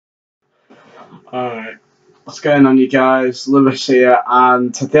Alright, what's going on, you guys? Lewis here,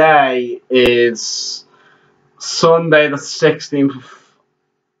 and today is Sunday the 16th of...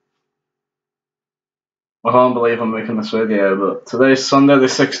 I can't believe I'm making this video, but today's Sunday the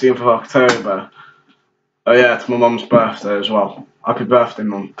 16th of October. Oh yeah, it's my mum's birthday as well. Happy birthday,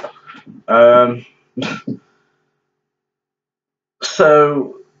 Mum.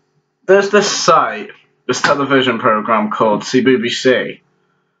 So, there's this site, this television program called CBBC,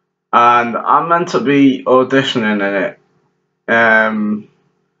 and I'm meant to be auditioning in it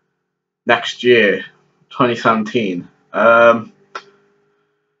next year, 2017.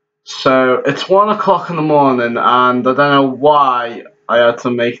 So it's 1 o'clock in the morning, and I don't know why I had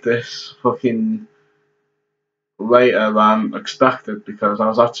to make this fucking later than expected, because I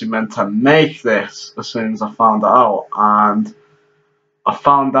was actually meant to make this as soon as I found it out, and I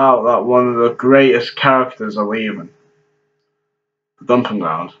found out that one of the greatest characters are leaving the dumping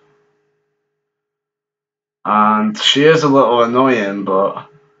ground. And she is a little annoying, but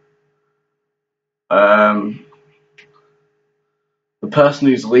the person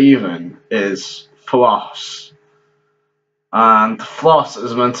who's leaving is Floss. And Floss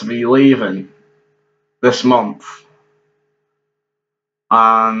is meant to be leaving this month.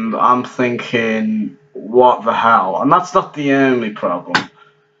 And I'm thinking, what the hell? And that's not the only problem.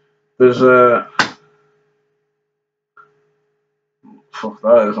 There's a... Fuck,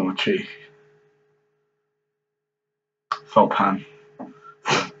 that is on my cheek. Felt pan.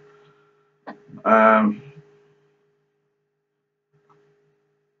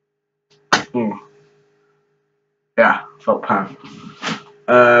 Yeah, felt pan.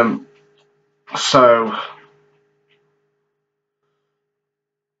 So...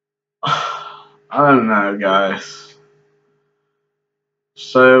 I don't know, guys.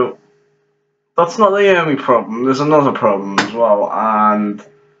 So... That's not the only problem. There's another problem as well, and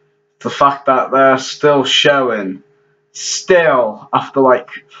the fact that they're still showing, after like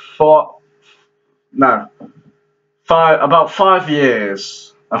about 5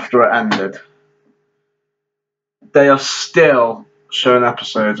 years after it ended, they are still showing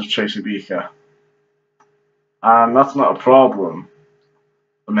episodes of Tracy Beaker, and that's not a problem.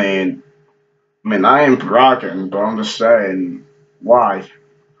 I mean, I ain't bragging, but I'm just saying, why?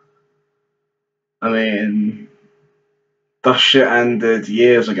 I mean, that shit ended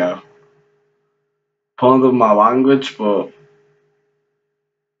years ago. Pardon my language, but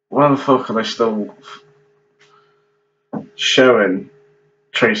why the fuck are they still showing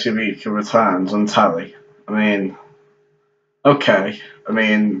Tracy Beaker Returns on telly? I mean, okay, I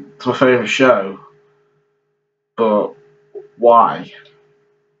mean, it's my favourite show, but why?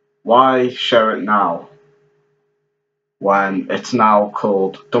 Why show it now when it's now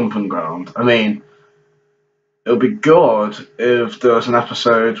called Dumping Ground? I mean, it would be good if there was an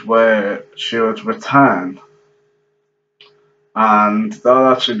episode where she would return, and that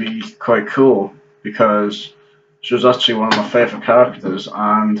would actually be quite cool, because she was actually one of my favourite characters,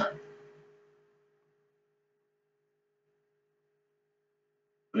 and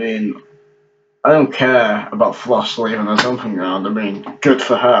I mean, I don't care about Floss leaving the dumping ground. I mean, good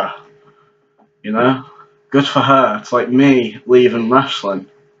for her, you know? Good for her. It's like me leaving wrestling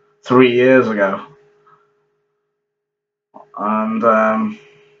 3 years ago. And, I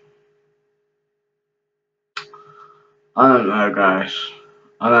don't know, guys.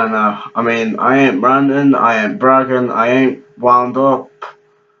 I don't know. I mean, I ain't ranting, I ain't bragging, I ain't wound up.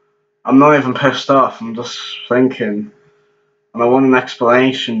 I'm not even pissed off, I'm just thinking. And I want an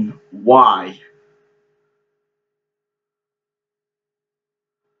explanation why.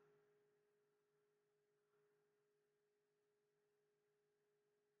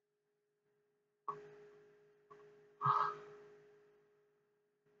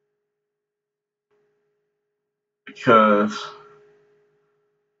 Because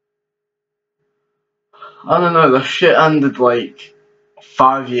I don't know, the shit ended like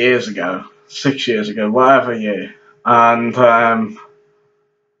 5 years ago, 6 years ago, whatever year. And I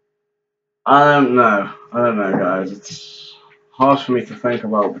don't know, guys. It's hard for me to think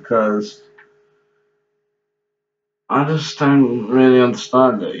about, because I just don't really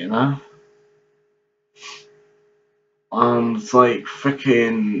understand it, you know? And it's like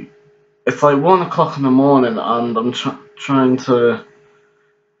freaking, it's like 1 o'clock in the morning, and I'm trying to,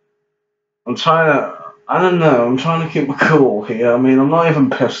 I don't know, I'm trying to keep my cool here. I mean, I'm not even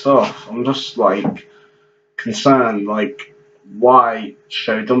pissed off. I'm just like concerned, like, why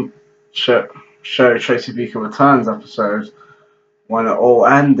show Tracy Beaker Returns episode when it all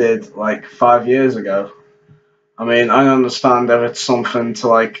ended like 5 years ago. I mean, I understand if it's something to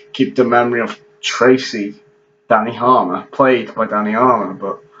like keep the memory of Tracy, Danny Harmer, played by Danny Harmer,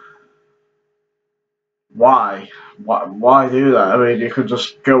 but why? Why do that? I mean, you could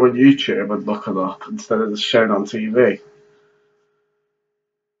just go on YouTube and look it up instead of just showing on TV.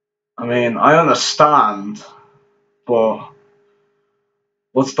 I mean, I understand, but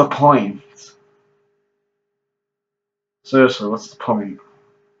what's the point? Seriously, what's the point?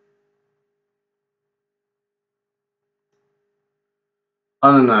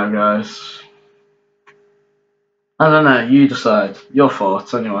 I don't know, guys. I don't know, you decide. Your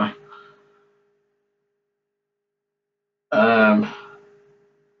thoughts, anyway. Um,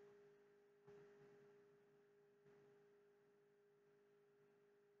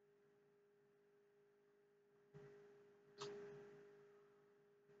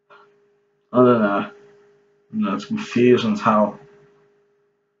 I don't know. It's confusing as hell.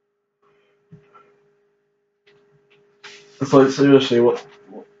 It's like, seriously, what?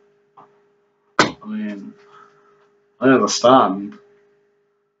 I mean, I understand,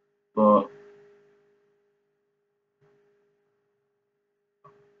 but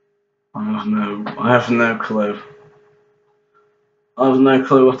I have no clue. I have no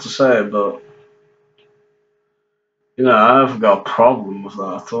clue what to say, but I haven't got a problem with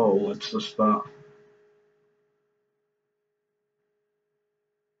that at all. It's just that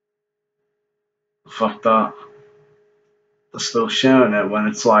the fact that they're still showing it when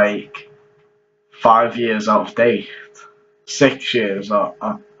it's like 5 years out of date, 6 years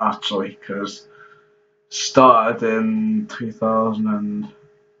actually, because started in 2010.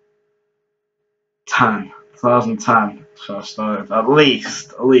 2010, so I started at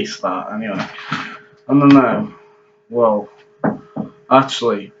least that anyway. I don't know. Well,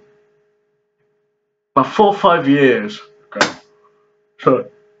 actually, about 4 or 5 years. Okay, so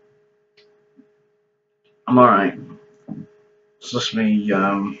I'm alright. It's just me.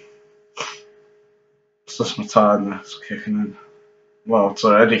 It's just my tiredness kicking in. Well, it's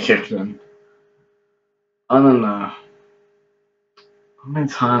already kicking in. I don't know. How many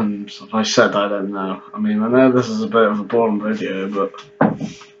times have I said I don't know? I mean, I know this is a bit of a boring video, but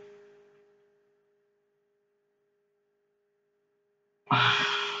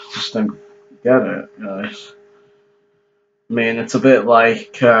just don't get it, guys. I mean, it's a bit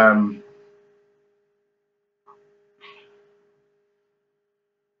like, I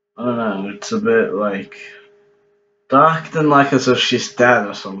don't know, it's a bit like, they're acting like as if she's dead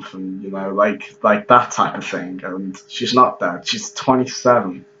or something, like that type of thing, and she's not dead, she's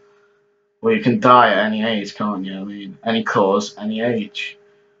 27. Well, you can die at any age, can't you? I mean, any cause, any age.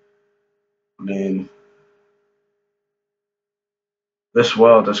 I mean, this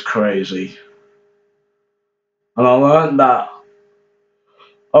world is crazy. And I've learned that,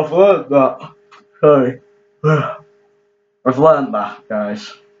 sorry. I've learned that,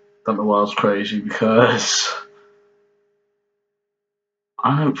 guys, that the world's crazy because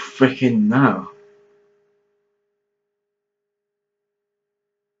I don't freaking know.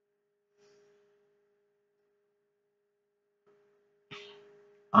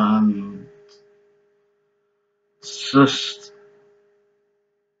 Um, it's just,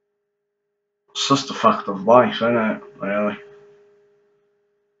 it's just a fact of life, isn't it? Really,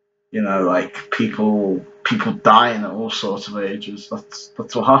 like people dying at all sorts of ages. That's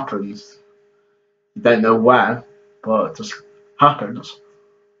what happens. You don't know when, but it just happens.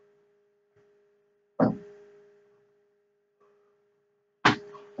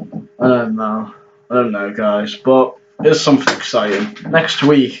 I don't know, guys, but it's something exciting next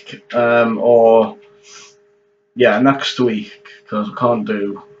week. Or yeah, next week because I can't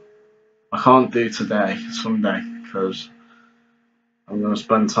do today, Sunday, because I'm gonna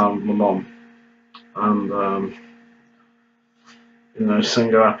spend time with my mum and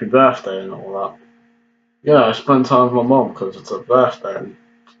sing her happy birthday and all that. Yeah, I spend time with my mum because it's her birthday and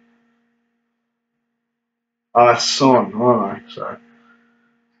I'm her son, aren't I? So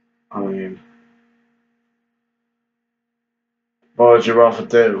I mean, what would you rather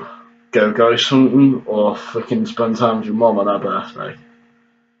do? Go something or freaking spend time with your mum on her birthday?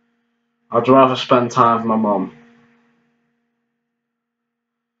 I'd rather spend time with my mum.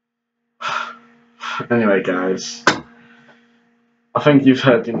 Anyway, guys, I think you've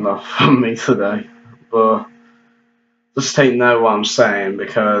heard enough from me today, but just take note what I'm saying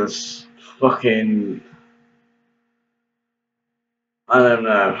because fucking I don't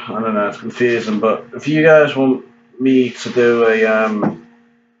know, it's confusing. But if you guys want me to do a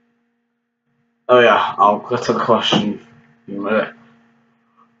oh yeah, I'll get to the question in a minute.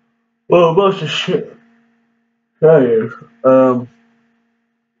 Well, a bunch of shit. Tell you,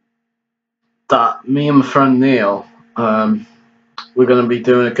 that me and my friend Neil, we're gonna be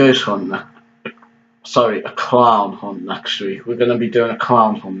doing a ghost hunt. Sorry, a clown hunt next week. We're gonna be doing a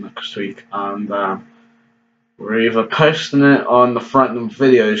clown hunt next week, and We're either posting it on the Franklin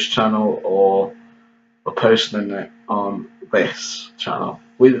Videos channel or we're posting it on this channel.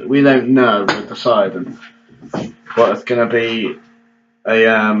 We don't know. We're deciding. But it's gonna be a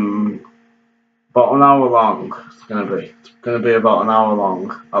about an hour long. It's gonna be about an hour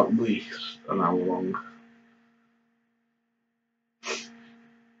long, at least an hour long.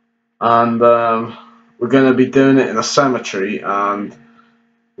 And we're gonna be doing it in a cemetery, and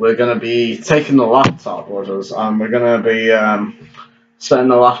we're gonna be taking the laptop with us, and we're gonna be setting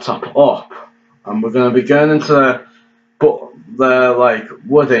the laptop up, and we're gonna be going into the like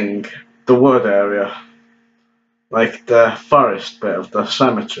the wood area, like the forest bit of the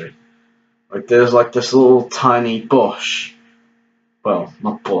cemetery. Like there's like this little tiny bush. Well,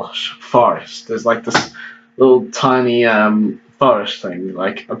 not bush, forest. There's like this little tiny forest thing,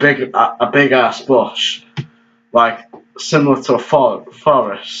 like a big ass bush, like similar to a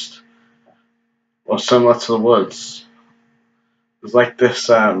forest or similar to the woods. There's like this,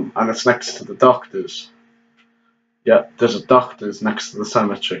 and it's next to the doctors. Yeah, there's a doctor's next to the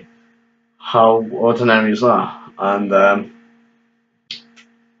cemetery. How ordinary is that? And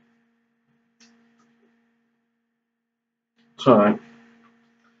it's alright.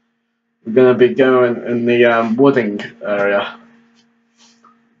 We're gonna be going in the wooding area,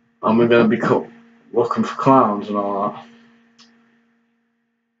 and we're gonna be looking for clowns and all that.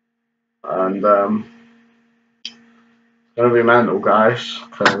 And it's gonna be mental, guys,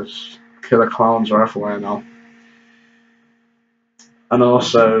 because killer clowns are everywhere now. And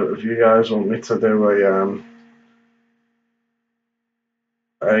also, if you guys want me to do a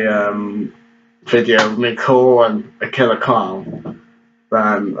video of me calling a killer clown,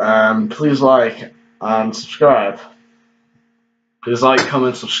 then please like and subscribe. Please like,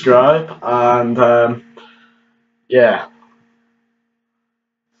 comment, subscribe, and yeah.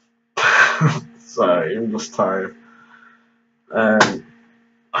 Sorry, I'm just tired.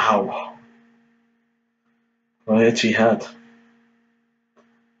 Ow. My itchy head.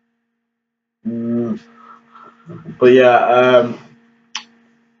 But yeah,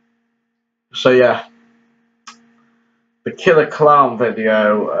 so yeah, the killer clown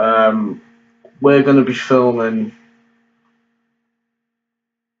video, we're gonna be filming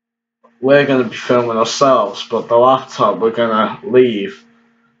ourselves, but the laptop we're gonna leave.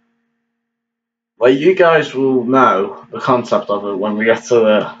 Like, you guys will know the concept of it when we get to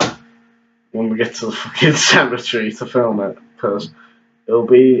the fucking cemetery to film it, because it'll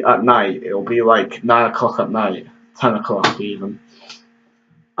be at night. It'll be like 9 o'clock at night, 10 o'clock even,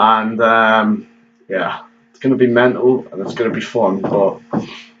 and yeah, it's gonna be mental and it's gonna be fun, but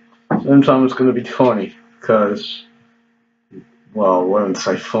sometimes it's gonna be funny because, well, I wouldn't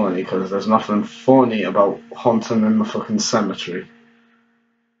say funny because there's nothing funny about hunting in the fucking cemetery.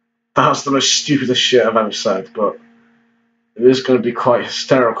 That's the most stupidest shit I've ever said, but it is going to be quite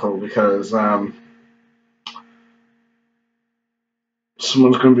hysterical because someone's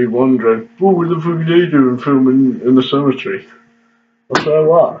going to be wondering, oh, what the fuck are they doing filming in the cemetery? I'll say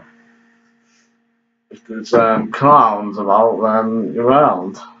what? If there's clowns about, then you're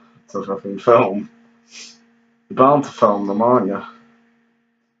around to fucking film. You're bound to film them, aren't you?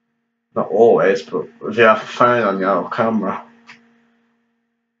 Not always, but if you have a phone on your camera.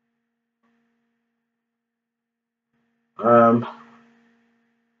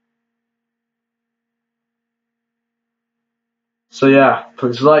 So yeah,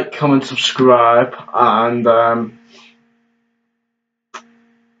 please like, comment, subscribe, and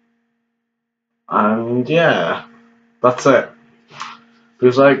yeah, that's it.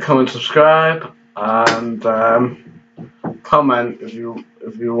 Please like, comment, subscribe, and comment if you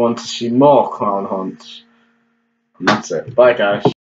want to see more clown hunts. And that's it. Bye, guys.